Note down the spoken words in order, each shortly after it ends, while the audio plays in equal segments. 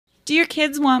Do your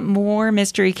kids want more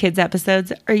Mystery Kids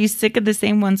episodes? Are you sick of the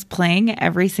same ones playing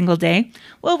every single day?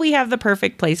 Well, we have the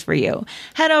perfect place for you.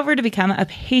 Head over to become a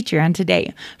Patreon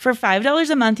today. For $5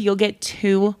 a month, you'll get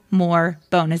 2 more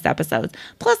bonus episodes,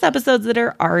 plus episodes that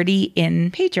are already in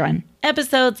Patreon.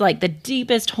 Episodes like The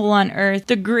Deepest Hole on Earth,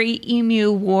 The Great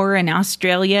Emu War in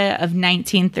Australia of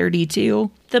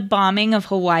 1932, the bombing of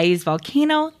Hawaii's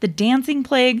volcano, the dancing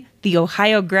plague, the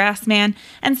Ohio grassman,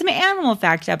 and some animal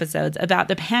fact episodes about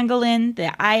the pangolin,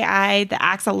 the ai, the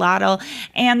axolotl,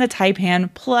 and the taipan,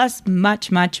 plus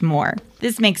much, much more.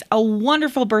 This makes a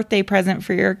wonderful birthday present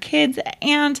for your kids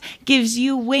and gives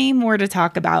you way more to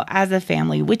talk about as a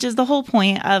family, which is the whole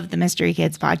point of the Mystery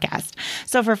Kids podcast.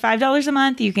 So for $5 a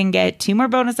month, you can get 2 more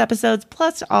bonus episodes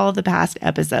plus all of the past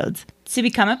episodes. To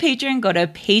become a patron, go to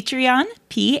Patreon,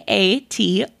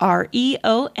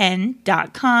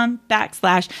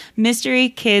 patreon.com/Mystery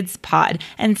Kids Pod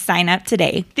and sign up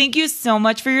today. Thank you so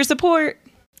much for your support.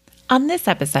 On this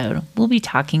episode, we'll be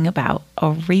talking about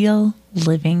a real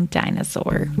living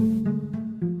dinosaur.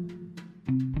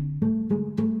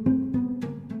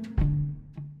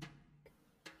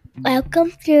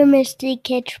 Welcome to Mystery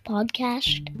Kids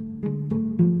Podcast.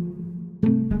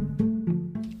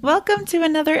 Welcome to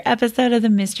another episode of the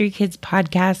Mystery Kids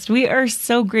Podcast. We are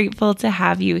so grateful to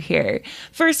have you here.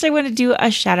 First, I want to do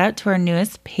a shout out to our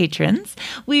newest patrons.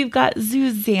 We've got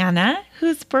Susanna,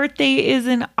 whose birthday is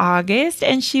in August,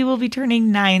 and she will be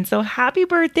turning 9. So happy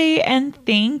birthday and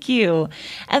thank you.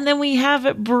 And then we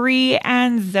have Bree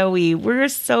and Zoe. We're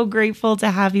so grateful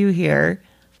to have you here.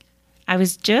 I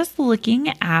was just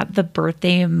looking at the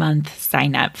birthday month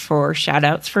sign up for shout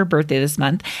outs for birthday this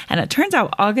month, and it turns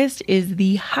out August is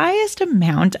the highest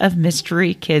amount of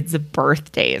Mystery Kids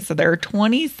birthdays. So there are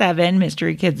 27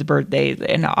 Mystery Kids birthdays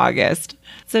in August.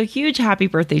 So huge happy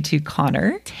birthday to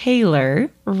Connor,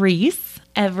 Taylor, Reese,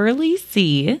 Everly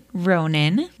C,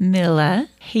 Ronan, Milla,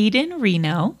 Hayden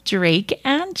Reno, Drake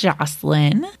and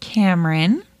Jocelyn,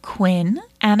 Cameron, Quinn,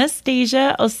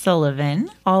 Anastasia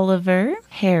O'Sullivan, Oliver,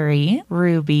 Harry,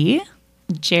 Ruby,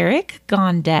 Jarek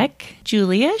Gondek,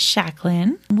 Julia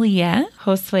Shacklin, Leah,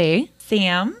 Josue,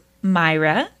 Sam,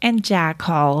 Myra, and Jack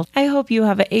Hall. I hope you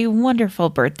have a wonderful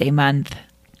birthday month.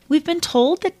 We've been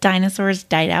told that dinosaurs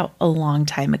died out a long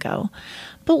time ago.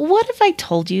 But what if I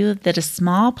told you that a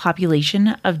small population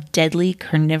of deadly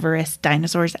carnivorous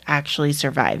dinosaurs actually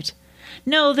survived?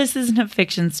 No, this isn't a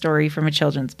fiction story from a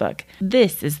children's book.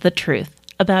 This is the truth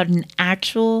about an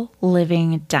actual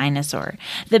living dinosaur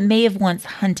that may have once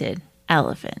hunted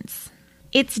elephants.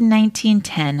 It's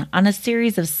 1910 on a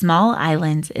series of small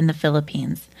islands in the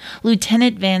Philippines.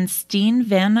 Lieutenant Van Steen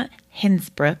van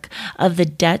Hinsbroek of the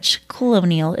Dutch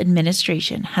colonial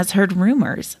administration has heard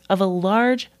rumors of a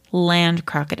large land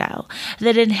crocodile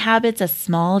that inhabits a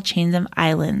small chain of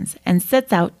islands and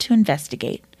sets out to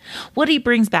investigate. What he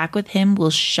brings back with him will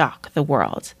shock the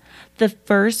world. The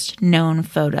first known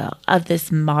photo of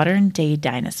this modern-day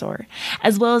dinosaur,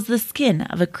 as well as the skin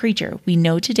of a creature we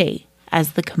know today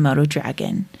as the Komodo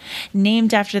Dragon,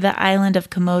 named after the island of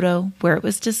Komodo where it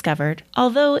was discovered,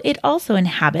 although it also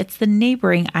inhabits the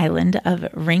neighboring island of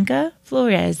Rinca,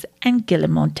 Flores, and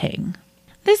Guillemoteng.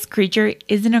 This creature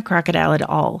isn't a crocodile at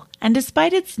all, and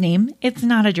despite its name, it's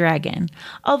not a dragon,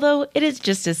 although it is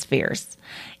just as fierce.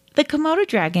 The Komodo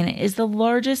dragon is the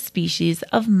largest species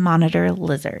of monitor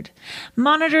lizard.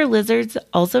 Monitor lizards,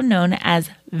 also known as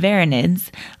varanids,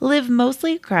 live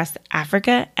mostly across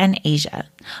Africa and Asia.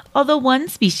 Although one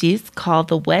species, called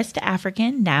the West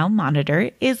African now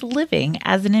monitor, is living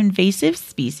as an invasive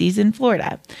species in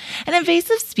Florida. An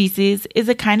invasive species is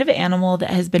a kind of animal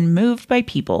that has been moved by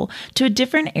people to a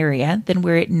different area than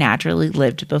where it naturally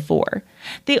lived before.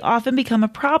 They often become a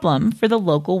problem for the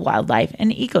local wildlife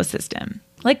and ecosystem,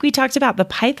 like we talked about the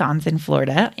pythons in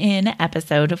Florida in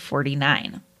episode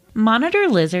 49. Monitor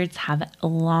lizards have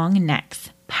long necks,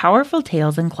 powerful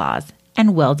tails and claws,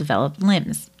 and well-developed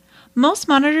limbs. Most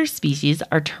monitor species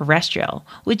are terrestrial,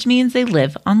 which means they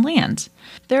live on land.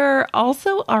 There are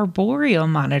also arboreal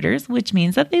monitors, which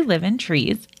means that they live in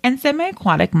trees, and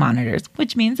semi-aquatic monitors,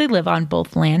 which means they live on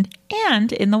both land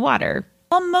and in the water.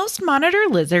 While most monitor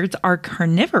lizards are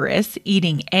carnivorous,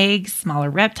 eating eggs, smaller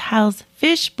reptiles,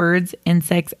 fish, birds,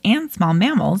 insects, and small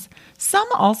mammals, some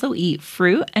also eat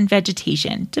fruit and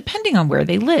vegetation, depending on where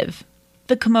they live.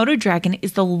 The Komodo dragon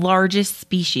is the largest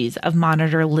species of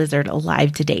monitor lizard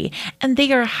alive today, and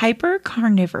they are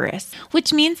hypercarnivorous,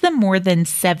 which means that more than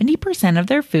 70% of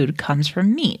their food comes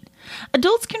from meat.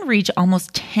 Adults can reach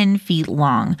almost 10 feet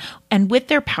long, and with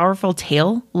their powerful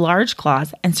tail, large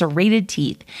claws, and serrated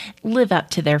teeth, live up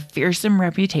to their fearsome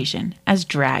reputation as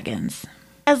dragons.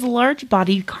 As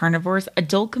large-bodied carnivores,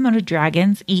 adult Komodo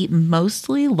dragons eat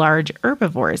mostly large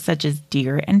herbivores such as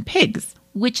deer and pigs,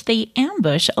 which they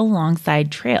ambush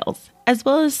alongside trails, as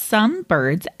well as some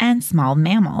birds and small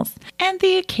mammals, and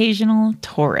the occasional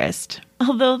tourist.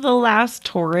 Although the last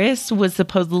tourist was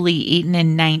supposedly eaten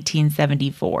in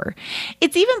 1974,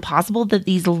 it's even possible that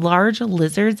these large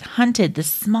lizards hunted the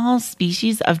small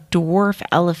species of dwarf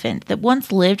elephant that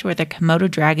once lived where the Komodo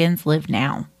dragons live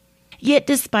now. Yet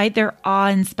despite their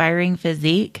awe-inspiring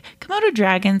physique, Komodo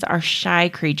dragons are shy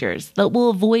creatures that will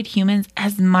avoid humans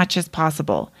as much as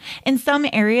possible. In some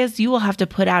areas, you will have to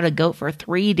put out a goat for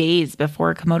 3 days before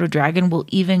a Komodo dragon will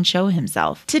even show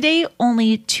himself. Today,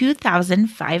 only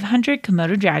 2,500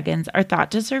 Komodo dragons are thought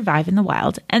to survive in the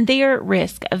wild, and they are at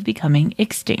risk of becoming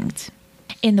extinct.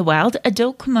 In the wild,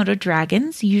 adult Komodo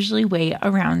dragons usually weigh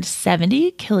around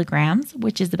 70 kilograms,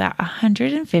 which is about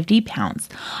 150 pounds,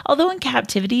 although in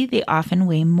captivity they often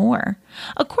weigh more.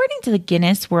 According to the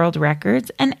Guinness World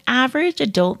Records, an average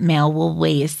adult male will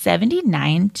weigh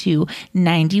 79 to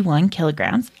 91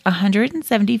 kilograms,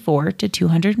 174 to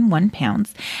 201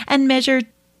 pounds, and measure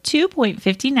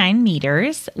 2.59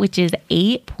 meters, which is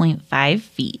 8.5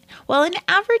 feet, while an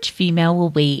average female will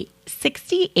weigh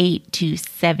 68 to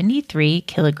 73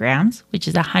 kilograms, which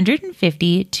is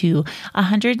 150 to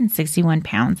 161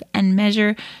 pounds, and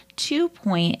measure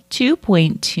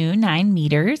 2.29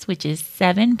 meters, which is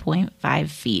 7.5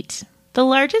 feet. The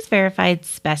largest verified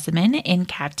specimen in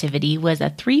captivity was a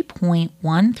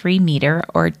 3.13 meter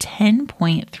or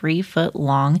 10.3 foot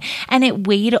long, and it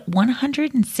weighed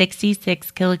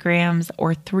 166 kilograms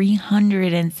or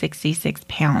 366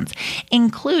 pounds,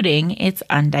 including its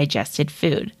undigested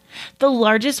food. The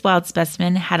largest wild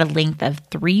specimen had a length of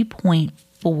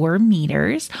 3.4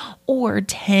 meters or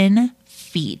 10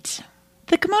 feet.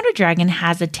 The Komodo dragon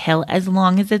has a tail as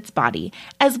long as its body,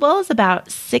 as well as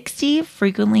about 60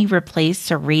 frequently replaced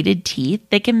serrated teeth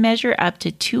that can measure up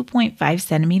to 2.5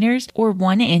 centimeters or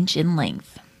 1 inch in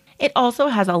length. It also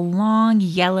has a long,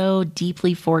 yellow,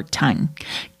 deeply forked tongue.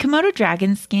 Komodo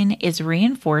dragon skin is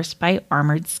reinforced by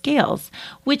armored scales,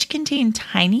 which contain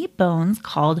tiny bones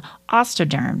called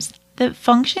osteoderms that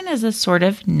function as a sort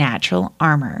of natural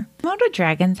armor. Komodo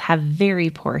dragons have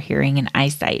very poor hearing and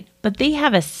eyesight, but they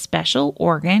have a special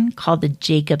organ called the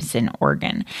Jacobson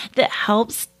organ that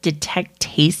helps detect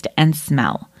taste and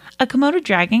smell. A Komodo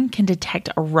dragon can detect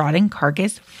a rotting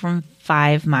carcass from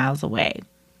 5 miles away.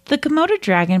 The Komodo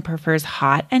dragon prefers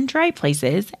hot and dry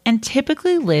places and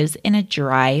typically lives in a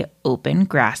dry, open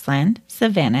grassland,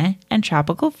 savanna, and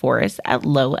tropical forests at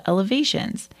low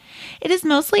elevations. It is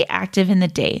mostly active in the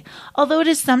day, although it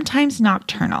is sometimes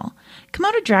nocturnal.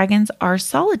 Komodo dragons are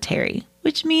solitary,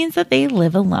 which means that they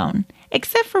live alone,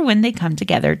 except for when they come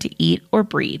together to eat or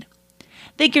breed.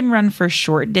 They can run for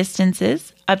short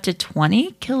distances, up to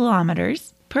 20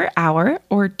 kilometers per hour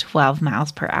or 12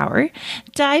 miles per hour,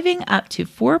 diving up to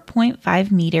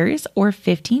 4.5 meters or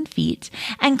 15 feet,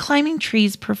 and climbing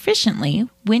trees proficiently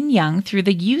when young through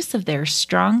the use of their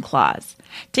strong claws.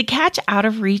 To catch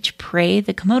out-of-reach prey,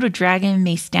 the Komodo dragon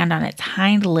may stand on its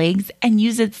hind legs and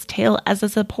use its tail as a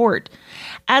support.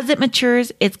 As it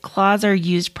matures, its claws are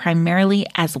used primarily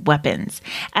as weapons,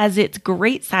 as its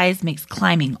great size makes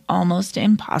climbing almost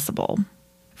impossible.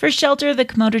 For shelter, the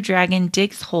Komodo dragon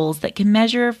digs holes that can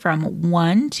measure from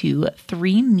 1 to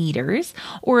 3 meters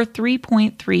or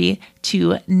 3.3 to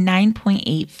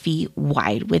 9.8 feet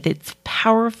wide with its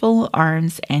powerful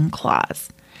arms and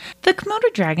claws. The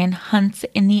Komodo dragon hunts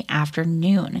in the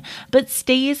afternoon, but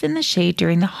stays in the shade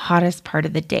during the hottest part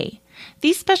of the day.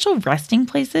 These special resting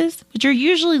places, which are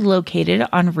usually located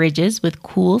on ridges with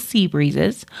cool sea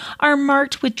breezes, are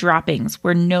marked with droppings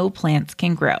where no plants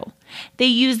can grow. They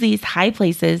use these high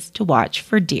places to watch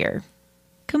for deer.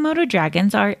 Komodo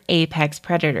dragons are apex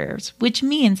predators, which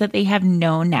means that they have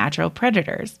no natural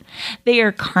predators. They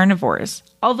are carnivores,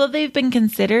 although they've been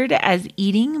considered as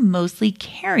eating mostly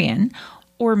carrion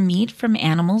or meat from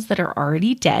animals that are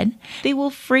already dead. They will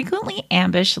frequently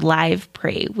ambush live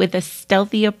prey with a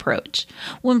stealthy approach.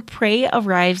 When prey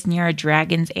arrives near a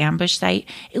dragon's ambush site,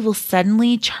 it will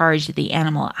suddenly charge the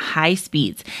animal at high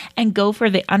speeds and go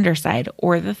for the underside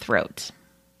or the throat.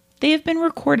 They have been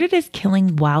recorded as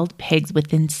killing wild pigs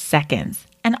within seconds,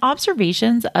 and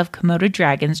observations of Komodo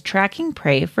dragons tracking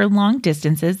prey for long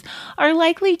distances are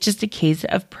likely just a case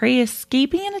of prey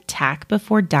escaping an attack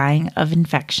before dying of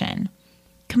infection.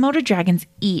 Komodo dragons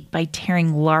eat by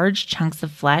tearing large chunks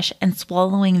of flesh and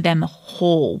swallowing them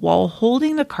whole while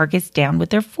holding the carcass down with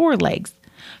their forelegs.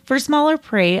 For smaller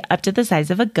prey up to the size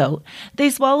of a goat, they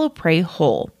swallow prey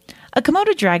whole. A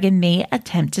Komodo dragon may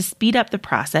attempt to speed up the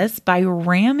process by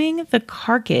ramming the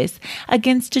carcass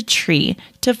against a tree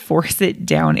to force it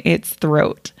down its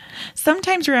throat,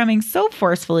 sometimes ramming so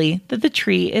forcefully that the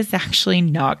tree is actually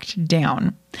knocked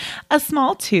down. A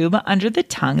small tube under the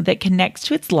tongue that connects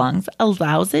to its lungs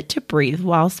allows it to breathe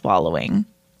while swallowing.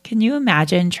 Can you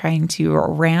imagine trying to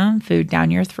ram food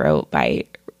down your throat by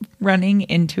running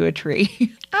into a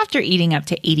tree? After eating up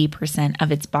to 80%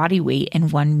 of its body weight in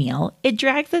one meal, it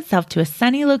drags itself to a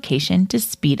sunny location to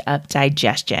speed up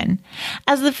digestion,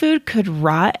 as the food could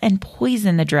rot and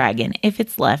poison the dragon if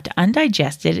it's left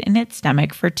undigested in its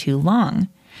stomach for too long.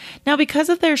 Now, because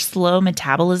of their slow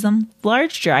metabolism,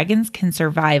 large dragons can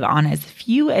survive on as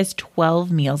few as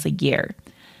 12 meals a year.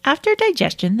 After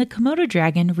digestion, the Komodo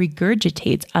dragon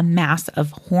regurgitates a mass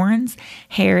of horns,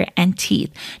 hair, and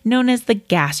teeth known as the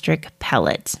gastric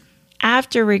pellet.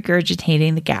 After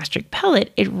regurgitating the gastric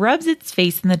pellet, it rubs its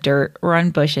face in the dirt or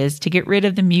on bushes to get rid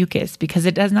of the mucus because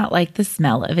it does not like the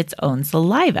smell of its own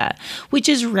saliva, which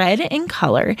is red in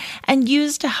color and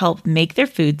used to help make their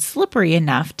food slippery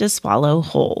enough to swallow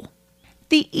whole.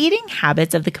 The eating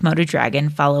habits of the Komodo dragon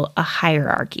follow a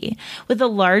hierarchy, with the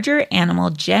larger animal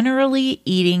generally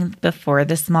eating before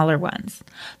the smaller ones.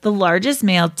 The largest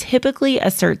male typically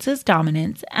asserts his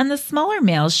dominance, and the smaller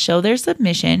males show their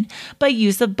submission by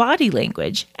use of body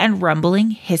language and rumbling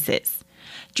hisses.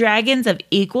 Dragons of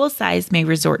equal size may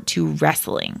resort to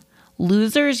wrestling.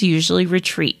 Losers usually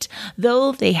retreat,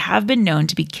 though they have been known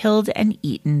to be killed and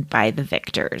eaten by the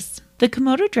victors. The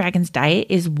Komodo dragon's diet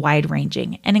is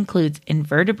wide-ranging and includes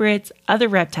invertebrates, other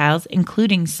reptiles,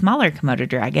 including smaller Komodo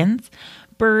dragons,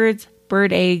 birds,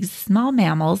 bird eggs, small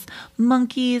mammals,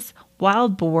 monkeys,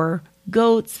 wild boar,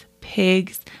 goats,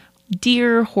 pigs,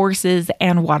 deer, horses,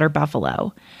 and water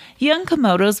buffalo. Young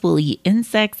Komodos will eat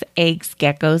insects, eggs,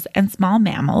 geckos, and small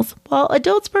mammals, while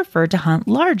adults prefer to hunt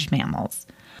large mammals.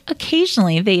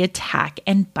 Occasionally, they attack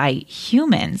and bite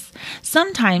humans.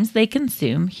 Sometimes they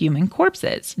consume human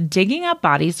corpses, digging up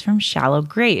bodies from shallow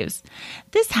graves.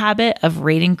 This habit of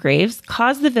raiding graves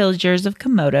caused the villagers of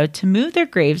Komodo to move their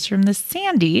graves from the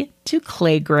sandy to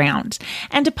clay ground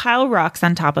and to pile rocks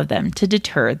on top of them to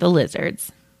deter the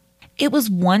lizards. It was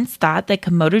once thought that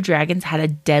Komodo dragons had a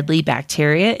deadly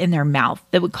bacteria in their mouth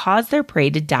that would cause their prey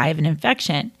to die of an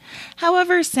infection.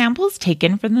 However, samples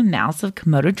taken from the mouths of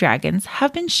Komodo dragons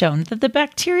have been shown that the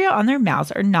bacteria on their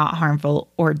mouths are not harmful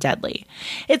or deadly.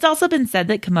 It's also been said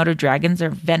that Komodo dragons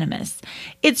are venomous.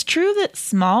 It's true that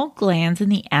small glands in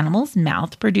the animal's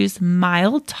mouth produce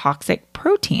mild toxic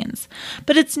proteins,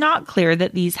 but it's not clear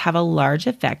that these have a large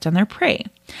effect on their prey.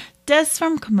 Deaths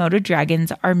from Komodo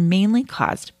dragons are mainly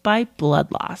caused by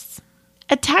blood loss.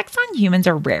 Attacks on humans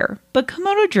are rare, but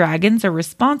Komodo dragons are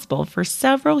responsible for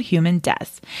several human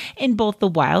deaths in both the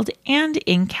wild and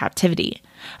in captivity.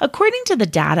 According to the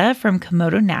data from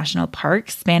Komodo National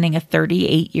Park spanning a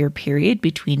 38-year period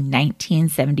between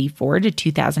 1974 to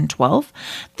 2012,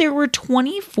 there were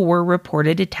 24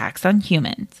 reported attacks on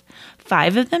humans,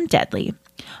 5 of them deadly.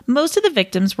 Most of the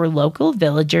victims were local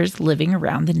villagers living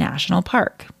around the national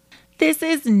park. This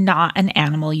is not an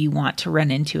animal you want to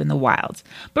run into in the wild.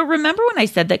 But remember when I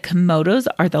said that Komodos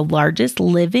are the largest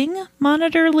living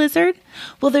monitor lizard?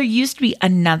 Well, there used to be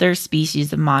another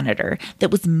species of monitor that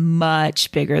was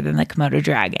much bigger than the Komodo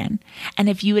dragon. And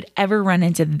if you had ever run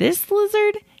into this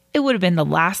lizard, it would have been the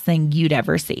last thing you'd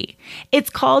ever see. It's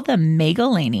called the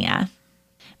Megalania.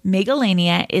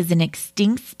 Megalania is an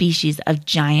extinct species of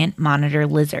giant monitor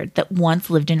lizard that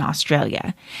once lived in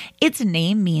Australia. Its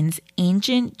name means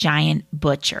ancient giant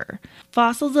butcher.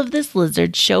 Fossils of this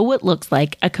lizard show what looks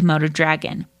like a Komodo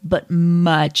dragon, but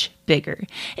much bigger.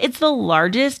 It's the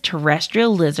largest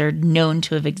terrestrial lizard known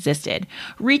to have existed,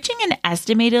 reaching an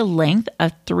estimated length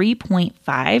of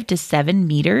 3.5 to 7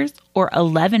 meters or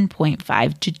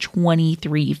 11.5 to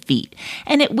 23 feet,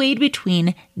 and it weighed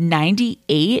between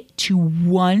 98 to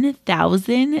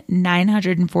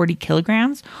 1,940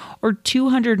 kilograms or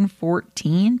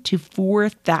 214 to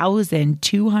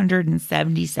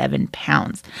 4,277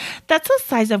 pounds. That's the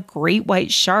size of great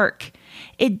white shark.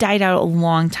 It died out a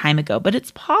long time ago, but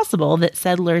it's possible that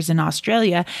settlers in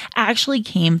Australia actually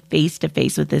came face to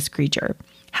face with this creature.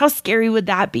 How scary would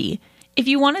that be? If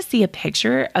you want to see a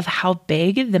picture of how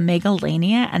big the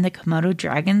Megalania and the Komodo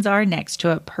dragons are next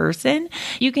to a person,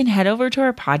 you can head over to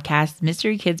our podcast,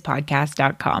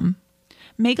 mysterykidspodcast.com.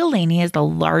 Megalania is the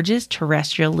largest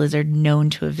terrestrial lizard known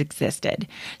to have existed.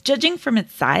 Judging from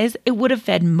its size, it would have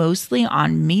fed mostly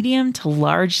on medium to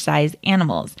large size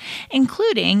animals,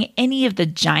 including any of the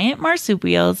giant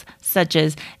marsupials such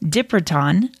as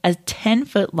Diprotodon, a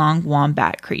 10-foot long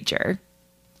wombat creature.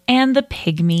 and the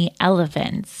pygmy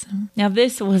elephants. Now,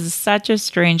 this was such a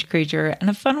strange creature and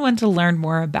a fun one to learn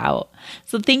more about.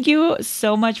 So thank you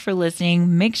so much for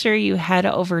listening. Make sure you head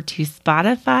over to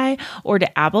Spotify or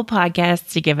to Apple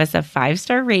Podcasts to give us a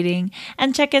 5-star rating,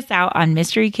 and check us out on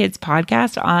Mystery Kids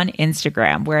Podcast on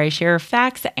Instagram, where I share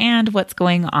facts and what's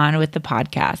going on with the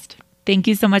podcast. Thank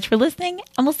you so much for listening,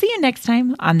 and we'll see you next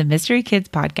time on the Mystery Kids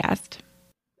Podcast.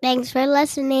 Thanks for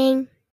listening.